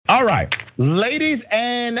All right, ladies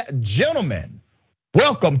and gentlemen,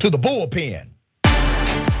 welcome to the Bullpen.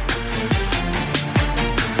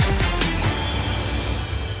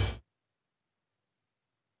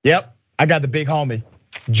 Yep, I got the big homie.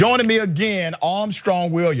 Joining me again,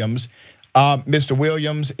 Armstrong Williams. Mr.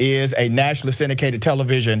 Williams is a nationally syndicated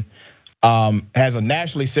television, has a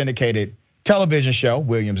nationally syndicated television show,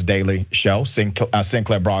 Williams Daily Show,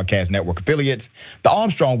 Sinclair Broadcast Network affiliates, the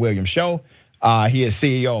Armstrong Williams Show. He is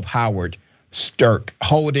CEO of Howard Stirk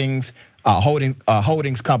Holdings,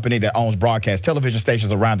 holdings company that owns broadcast television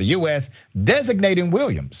stations around the US, designating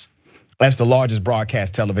Williams as the largest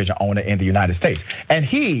broadcast television owner in the United States. And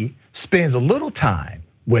he spends a little time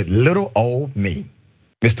with little old me.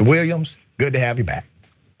 Mr. Williams, good to have you back.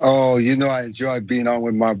 Oh, you know I enjoy being on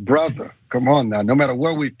with my brother. Come on now, no matter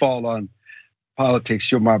where we fall on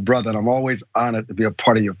politics, you're my brother, and I'm always honored to be a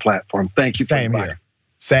part of your platform. Thank you.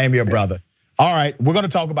 Same here, brother. All right, we're gonna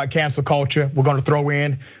talk about cancel culture. We're gonna throw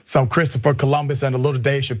in some Christopher Columbus and a little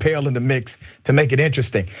Dave Chapelle in the mix to make it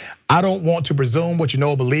interesting. I don't want to presume what you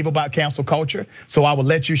know or believe about cancel culture, so I will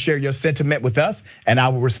let you share your sentiment with us and I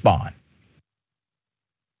will respond.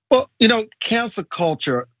 Well, you know, cancel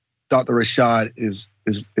culture, Dr. Rashad,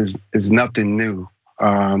 is nothing new.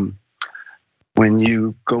 When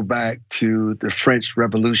you go back to the French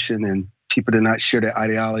Revolution and people did not share their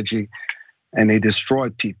ideology and they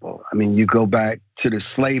destroyed people. I mean, you go back to the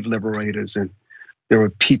slave liberators and there were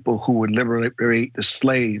people who would liberate the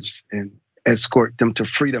slaves and escort them to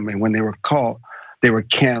freedom. And when they were caught, they were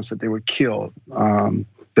canceled, they were killed, the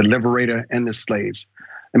liberator and the slaves.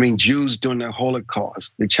 I mean, Jews during the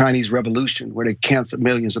Holocaust, the Chinese Revolution, where they canceled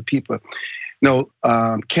millions of people.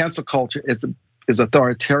 Cancel culture is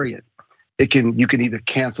authoritarian. You can either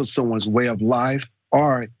cancel someone's way of life,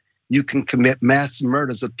 or you can commit mass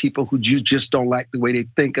murders of people who you just don't like the way they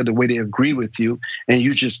think or the way they agree with you, and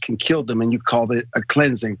you just can kill them, and you call it a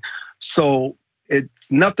cleansing. So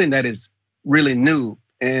it's nothing that is really new,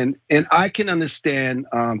 and I can understand,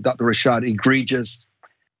 Dr. Rashad, egregious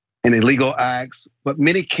and illegal acts, but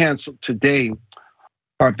many canceled today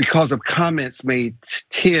are because of comments made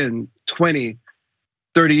 10, 20,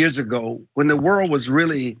 30 years ago when the world was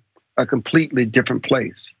really a completely different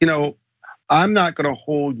place. You know, I'm not gonna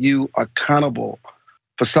hold you accountable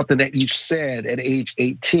for something that you said at age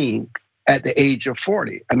 18 at the age of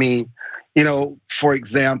 40. I mean, you know, for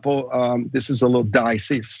example, this is a little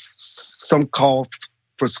dicey. Some call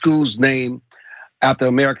for schools named after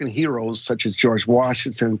American heroes such as George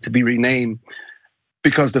Washington to be renamed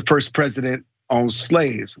because the first president owned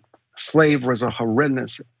slaves. Slavery was a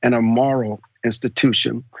horrendous and immoral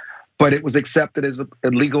institution, but it was accepted as a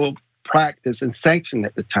legal practice and sanctioned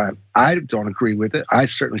at the time. I don't agree with it. I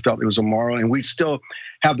certainly felt it was immoral, and we still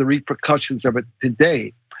have the repercussions of it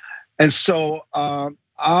today. And so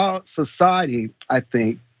our society, I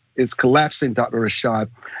think, is collapsing, Dr. Rashad,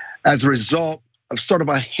 as a result of sort of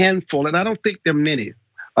a handful, and I don't think there are many,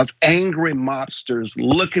 of angry mobsters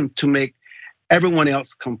looking to make everyone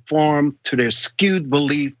else conform to their skewed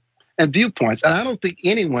belief and viewpoints. And I don't think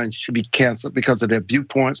anyone should be canceled because of their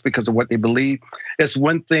viewpoints, because of what they believe. It's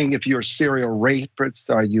one thing if you're a serial rapist,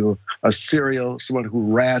 or you're someone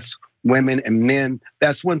who harasses women and men,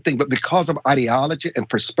 that's one thing. But because of ideology and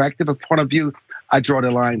perspective and point of view, I draw the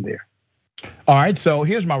line there. All right, so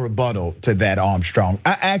here's my rebuttal to that, Armstrong.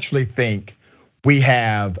 I actually think we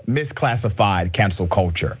have misclassified cancel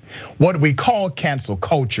culture. What we call cancel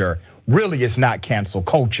culture really is not cancel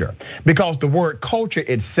culture, because the word culture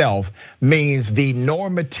itself means the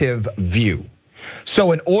normative view.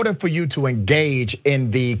 So in order for you to engage in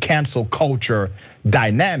the cancel culture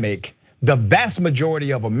dynamic, the vast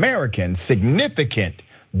majority of Americans, significant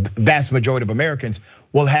vast majority of Americans,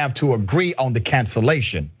 will have to agree on the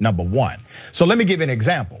cancellation, number one. So let me give you an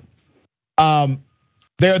example.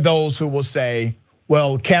 There are those who will say,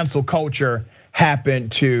 well, cancel culture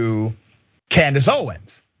happened to Candace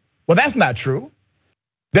Owens. Well, that's not true.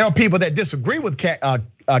 There are people that disagree with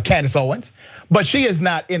Candace Owens, but she is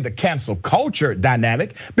not in the cancel culture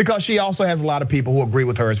dynamic because she also has a lot of people who agree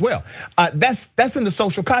with her as well. That's in the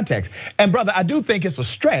social context. And brother, I do think it's a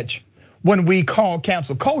stretch when we call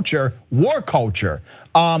cancel culture war culture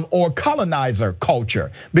or colonizer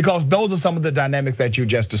culture, because those are some of the dynamics that you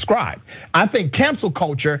just described. I think cancel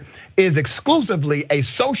culture is exclusively a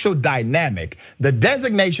social dynamic. The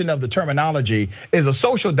designation of the terminology is a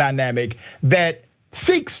social dynamic that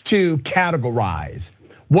seeks to categorize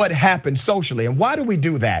what happened socially. And why do we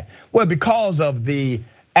do that? Well, because of the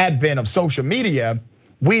advent of social media,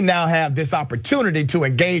 we now have this opportunity to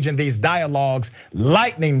engage in these dialogues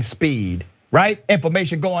lightning speed, right?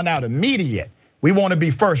 Information going out immediate. We want to be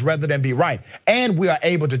first rather than be right. And we are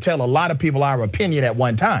able to tell a lot of people our opinion at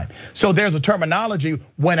one time. So there's a terminology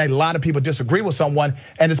when a lot of people disagree with someone,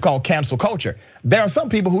 and it's called cancel culture. There are some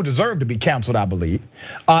people who deserve to be canceled, I believe.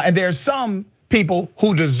 And there's some people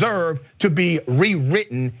who deserve to be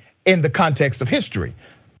rewritten in the context of history.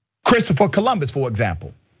 Christopher Columbus, for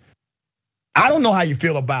example. I don't know how you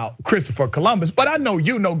feel about Christopher Columbus, but I know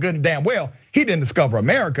you know good and damn well he didn't discover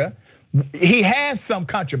America. He has some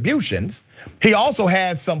contributions. He also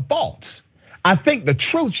has some faults. I think the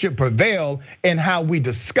truth should prevail in how we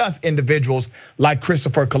discuss individuals like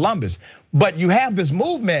Christopher Columbus. But you have this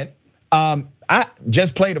movement. I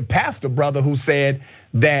just played a pastor brother who said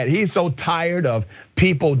that he's so tired of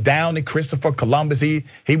people downing Christopher Columbus. He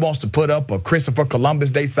wants to put up a Christopher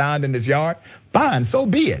Columbus Day sign in his yard. Fine, so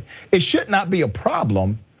be it. It should not be a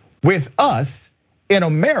problem with us in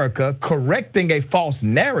America correcting a false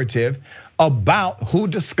narrative about who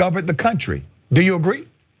discovered the country. Do you agree?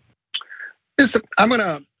 Listen, I'm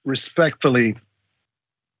gonna respectfully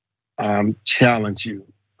challenge you.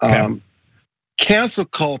 Cancel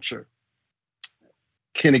culture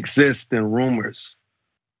can exist in rumors,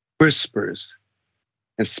 whispers,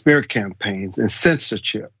 and smear campaigns, and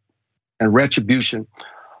censorship and retribution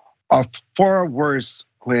are far worse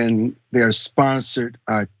when they're sponsored,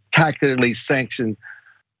 tactically sanctioned,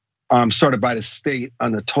 sort of by the state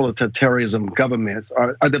under totalitarianism governments,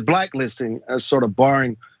 or the blacklisting, sort of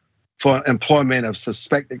barring for employment of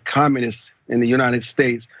suspected communists in the United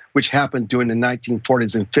States, which happened during the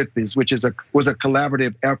 1940s and 50s, which was a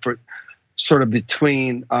collaborative effort, sort of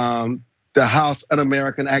between the House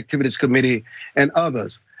Un-American Activities Committee and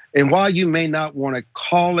others. And while you may not want to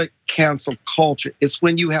call it cancel culture, it's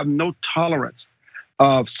when you have no tolerance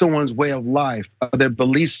of someone's way of life, of their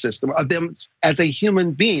belief system, of them as a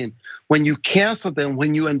human being. When you cancel them,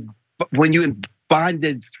 when you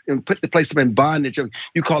bonded and place them in bondage,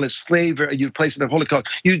 you call it slavery, you place it in Holocaust.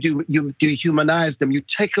 You dehumanize them. You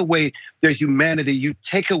take away their humanity. You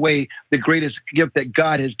take away the greatest gift that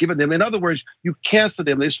God has given them. In other words, you cancel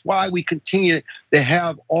them. It's why we continue to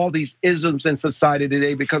have all these isms in society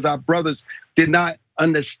today, because our brothers did not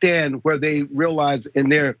understand where they realized in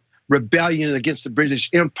their rebellion against the British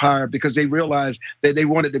Empire, because they realized that they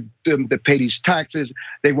wanted them to pay these taxes.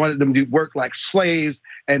 They wanted them to work like slaves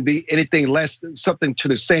and be anything less than something to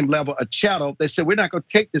the same level of chattel. They said, we're not going to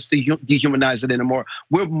take this to dehumanize it anymore.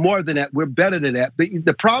 We're more than that. We're better than that. But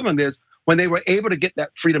the problem is, when they were able to get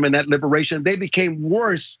that freedom and that liberation, they became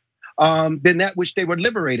worse than that which they were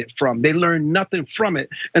liberated from. They learned nothing from it.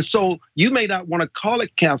 And so you may not want to call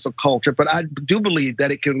it cancel culture, but I do believe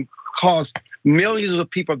that it can cost millions of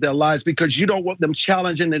people their lives, because you don't want them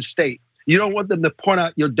challenging the state. You don't want them to point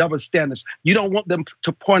out your double standards. You don't want them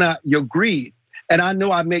to point out your greed. And I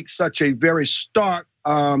know I make such a very stark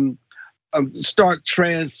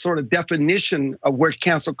trans sort of definition of where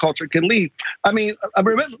cancel culture can lead. I mean, I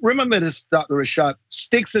remember this, Dr. Rashad,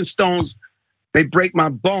 sticks and stones may break my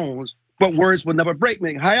bones, but words will never break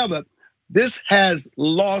me. However, this has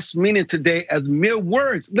lost meaning today as mere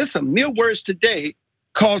words. Listen, mere words today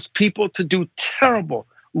cause people to do terrible,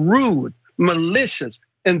 rude, malicious,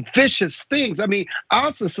 and vicious things. I mean,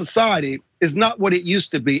 our society is not what it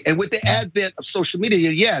used to be. And with the advent of social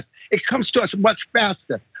media, yes, it comes to us much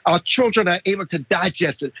faster. Our children are able to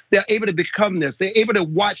digest it. They're able to become this. They're able to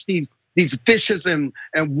watch these vicious and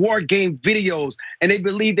war game videos, and they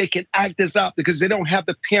believe they can act this out because they don't have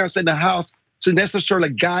the parents in the house to necessarily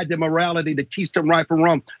guide their morality, to teach them right from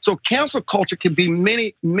wrong. So cancel culture can be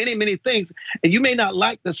many, many, many things. And you may not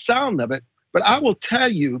like the sound of it, but I will tell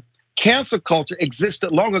you, cancel culture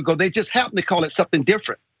existed long ago. They just happen to call it something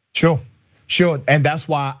different. Sure. And that's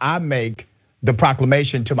why I make the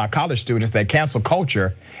proclamation to my college students that cancel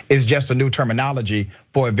culture is just a new terminology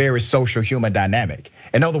for a very social human dynamic.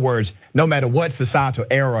 In other words, no matter what societal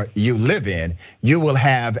era you live in, you will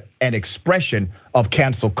have an expression of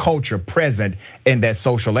cancel culture present in that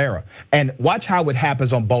social era. And watch how it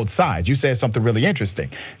happens on both sides. You said something really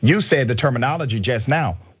interesting. You said the terminology just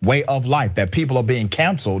now, way of life, that people are being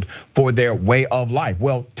canceled for their way of life.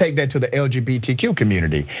 Well, take that to the LGBTQ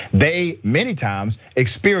community. They many times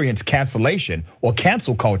experience cancellation or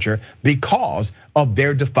cancel culture because of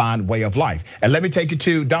their defined way of life. And let me take you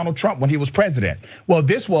to Donald Trump when he was president. Well,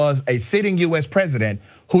 this was a sitting US president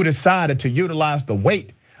who decided to utilize the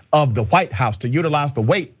weight of the White House, to utilize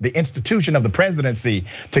the institution of the presidency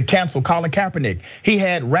to cancel Colin Kaepernick. He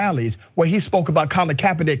had rallies where he spoke about Colin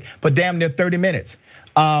Kaepernick for damn near 30 minutes.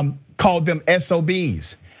 Called them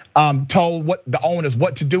SOBs, told what the owners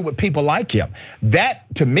what to do with people like him.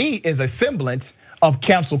 That to me is a semblance of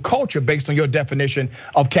cancel culture based on your definition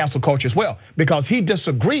of cancel culture as well, because he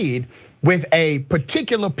disagreed with a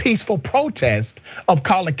particular peaceful protest of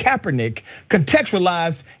Colin Kaepernick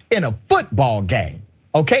contextualized in a football game.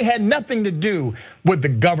 Okay, had nothing to do with the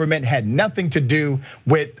government, had nothing to do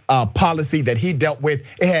with policy that he dealt with.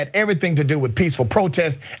 It had everything to do with peaceful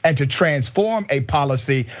protest and to transform a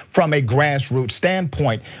policy from a grassroots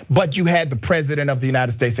standpoint. But you had the president of the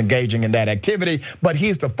United States engaging in that activity, but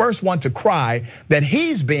he's the first one to cry that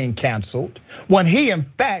he's being canceled when he in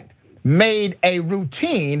fact made a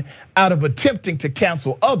routine out of attempting to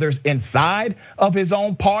cancel others inside of his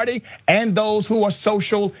own party and those who are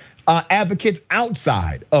social advocates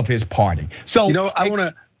outside of his party. So I want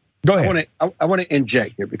to go ahead. I want to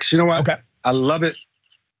inject here because you know what? Okay. I love it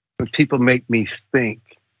when people make me think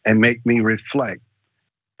and make me reflect.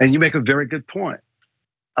 And you make a very good point.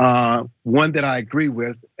 One that I agree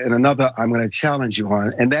with, and another I'm going to challenge you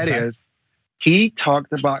on, and that is he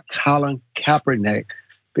talked about Colin Kaepernick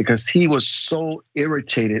because he was so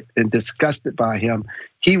irritated and disgusted by him.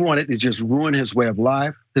 He wanted to just ruin his way of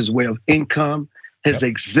life, his way of income, his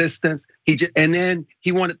existence. And then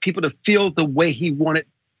he wanted people to feel the way he wanted,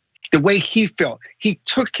 the way he felt. He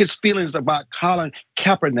took his feelings about Colin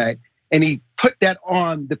Kaepernick and he put that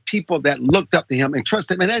on the people that looked up to him and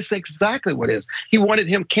trusted him. And that's exactly what it is. He wanted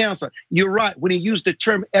him canceled. You're right. When he used the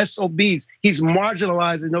term SOBs, he's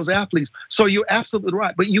marginalizing those athletes. So you're absolutely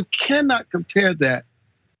right. But you cannot compare that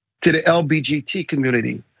to the LBGT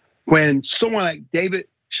community when someone like David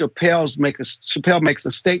Chapelle makes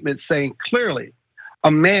a statement saying clearly, a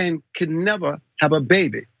man can never have a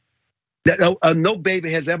baby. That no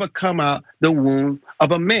baby has ever come out the womb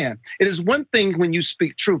of a man. It is one thing when you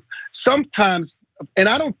speak truth. Sometimes, and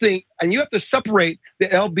I don't think, and you have to separate the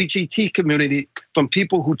LBGT community from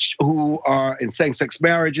people who are in same-sex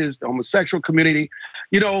marriages, the homosexual community.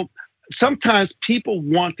 Sometimes people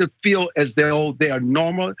want to feel as though they are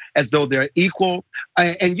normal, as though they're equal,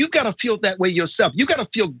 and you got to feel that way yourself. You got to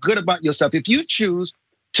feel good about yourself. If you choose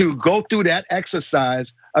to go through that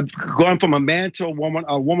exercise of going from a man to a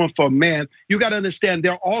woman for a man, you got to understand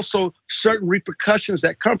there are also certain repercussions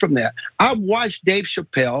that come from that. I watched Dave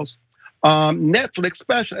Chappelle's Netflix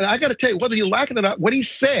special, and I got to tell you, whether you like it or not, what he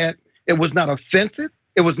said, it was not offensive,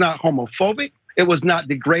 it was not homophobic, it was not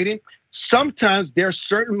degrading. Sometimes there are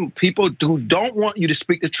certain people who don't want you to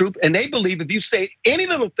speak the truth, and they believe if you say any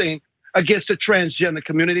little thing against the transgender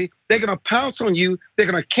community, they're gonna pounce on you, they're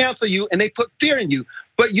gonna cancel you, and they put fear in you.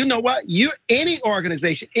 But you know what? Any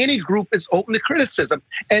organization, any group is open to criticism.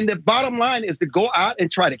 And the bottom line is to go out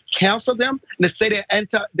and try to cancel them and to say they're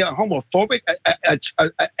homophobic,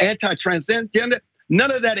 anti-transgender.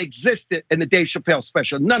 None of that existed in the Dave Chappelle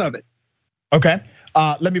special, none of it. Okay,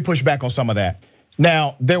 let me push back on some of that.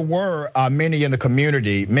 Now, there were many in the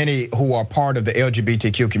community, many who are part of the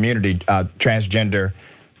LGBTQ community, transgender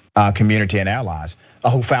community and allies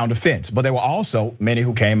who found offense. But there were also many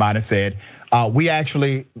who came out and said, we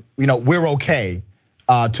actually, we're okay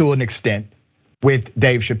to an extent with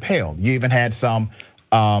Dave Chappelle. You even had some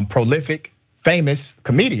prolific, famous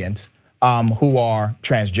comedians who are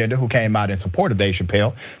transgender who came out in support of Dave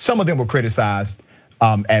Chappelle. Some of them were criticized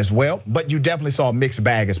as well, but you definitely saw a mixed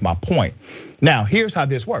bag is my point. Now, here's how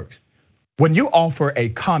this works. When you offer a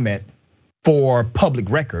comment for public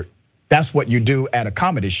record, that's what you do at a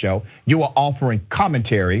comedy show. You are offering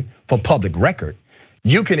commentary for public record.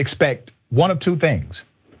 You can expect one of two things,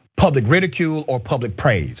 public ridicule or public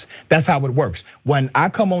praise. That's how it works. When I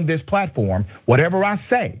come on this platform, whatever I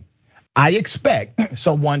say, I expect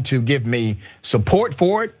someone to give me support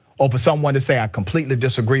for it or for someone to say, I completely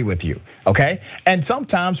disagree with you, okay? And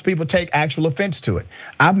sometimes people take actual offense to it.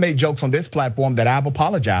 I've made jokes on this platform that I've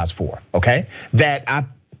apologized for, okay? That I,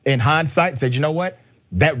 in hindsight, said, you know what?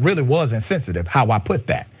 That really was insensitive, how I put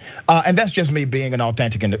that. And that's just me being an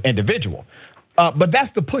authentic individual. But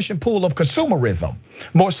that's the push and pull of consumerism,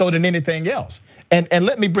 more so than anything else. And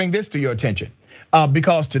let me bring this to your attention,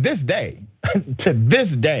 because to this day,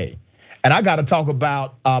 and I gotta talk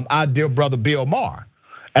about our dear brother Bill Maher.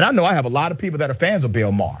 And I know I have a lot of people that are fans of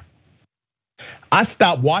Bill Maher. I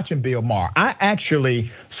stopped watching Bill Maher. I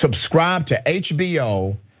actually subscribed to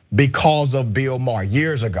HBO because of Bill Maher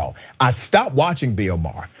years ago. I stopped watching Bill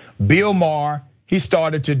Maher. Bill Maher, he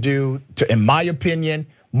started to do, in my opinion,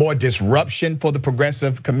 more disruption for the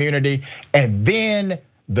progressive community. And then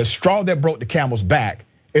the straw that broke the camel's back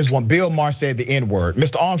is when Bill Maher said the N-word.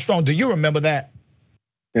 Mr. Armstrong, do you remember that?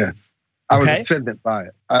 Yes, I was offended by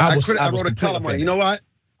it. I wrote a column on it. You know what?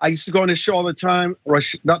 I used to go on this show all the time,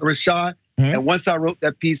 Dr. Rashad, And once I wrote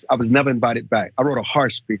that piece, I was never invited back. I wrote a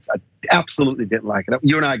harsh piece. I absolutely didn't like it.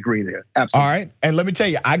 You and I agree there. Absolutely. All right, and let me tell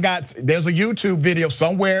you, there's a YouTube video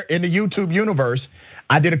somewhere in the YouTube universe.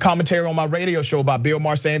 I did a commentary on my radio show about Bill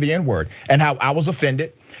Maher saying the N-word and how I was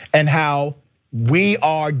offended and how we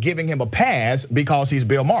are giving him a pass because he's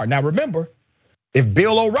Bill Maher. Now remember, if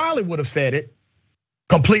Bill O'Reilly would have said it,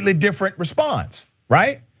 completely different response,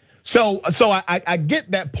 right? So I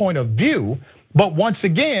get that point of view, but once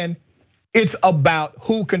again, it's about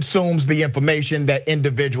who consumes the information that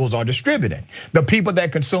individuals are distributing. The people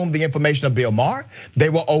that consume the information of Bill Maher, they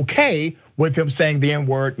were okay with him saying the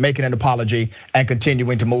N-word, making an apology, and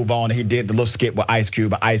continuing to move on. He did the little skit with Ice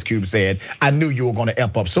Cube, and Ice Cube said, I knew you were gonna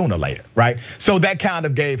F up sooner or later, right? So that kind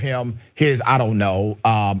of gave him his, I don't know,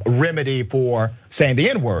 remedy for saying the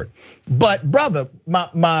N-word. But brother,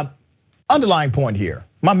 my underlying point here,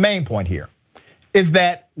 my main point here, is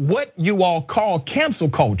that what you all call cancel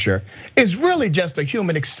culture is really just a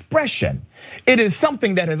human expression. It is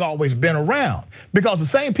something that has always been around, because the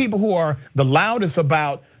same people who are the loudest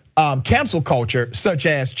about cancel culture, such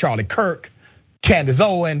as Charlie Kirk, Candace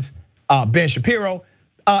Owens, Ben Shapiro,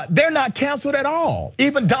 they're not canceled at all.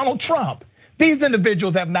 Even Donald Trump. These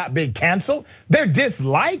individuals have not been canceled. They're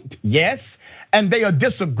disliked, yes, and they are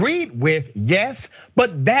disagreed with, yes,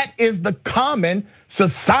 but that is the common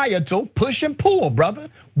societal push and pull, brother.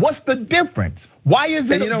 What's the difference? Why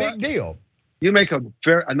is it a big deal? You make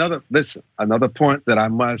another point that I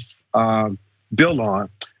must build on.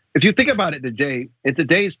 If you think about it today, in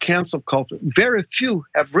today's cancel culture, very few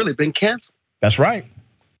have really been canceled. That's right.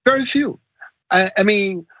 Very few. I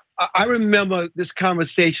mean, I remember this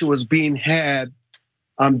conversation was being had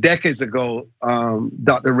decades ago,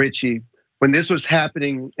 Dr. Ritchie, when this was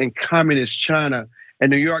happening in communist China.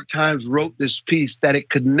 And the New York Times wrote this piece that it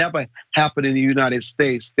could never happen in the United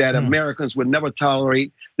States, that Americans would never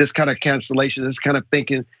tolerate this kind of cancellation, this kind of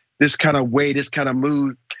thinking, this kind of way, this kind of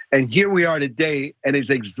mood. And here we are today, and it's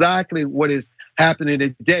exactly what is happening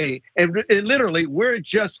today. And literally, we're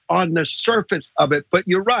just on the surface of it. But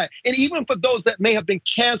you're right. And even for those that may have been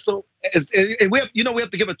canceled, and we have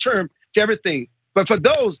to give a term to everything. But for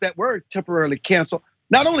those that were temporarily canceled,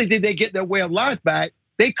 not only did they get their way of life back,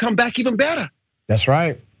 they come back even better. That's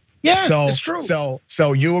right. Yes, it's true.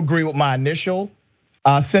 So you agree with my initial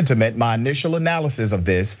sentiment, my initial analysis of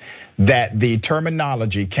this, that the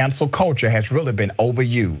terminology cancel culture has really been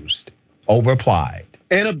overused, overapplied.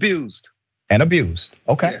 And abused.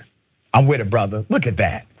 Okay. Yeah. I'm with it, brother. Look at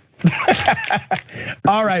that.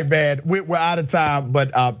 All right, man, we're out of time,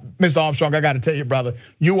 but Mr. Armstrong, I gotta tell you, brother,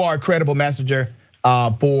 you are a credible messenger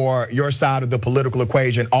for your side of the political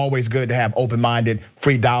equation. Always good to have open-minded,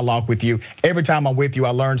 free dialogue with you. Every time I'm with you,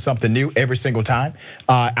 I learn something new every single time.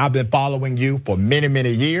 I've been following you for many,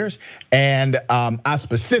 many years. And I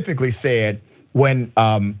specifically said when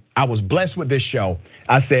I was blessed with this show,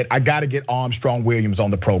 I said, I gotta get Armstrong Williams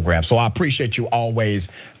on the program. So I appreciate you always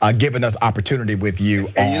giving us opportunity with you.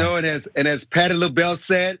 And you know, and as Patti LaBelle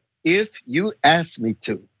said, if you ask me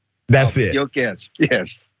to. That's it. Your guess,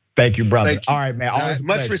 yes. Thank you, brother. All right, man.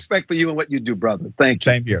 Much respect for you and what you do, brother. Thank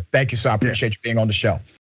you. Same here. Thank you, sir. I appreciate you being on the show.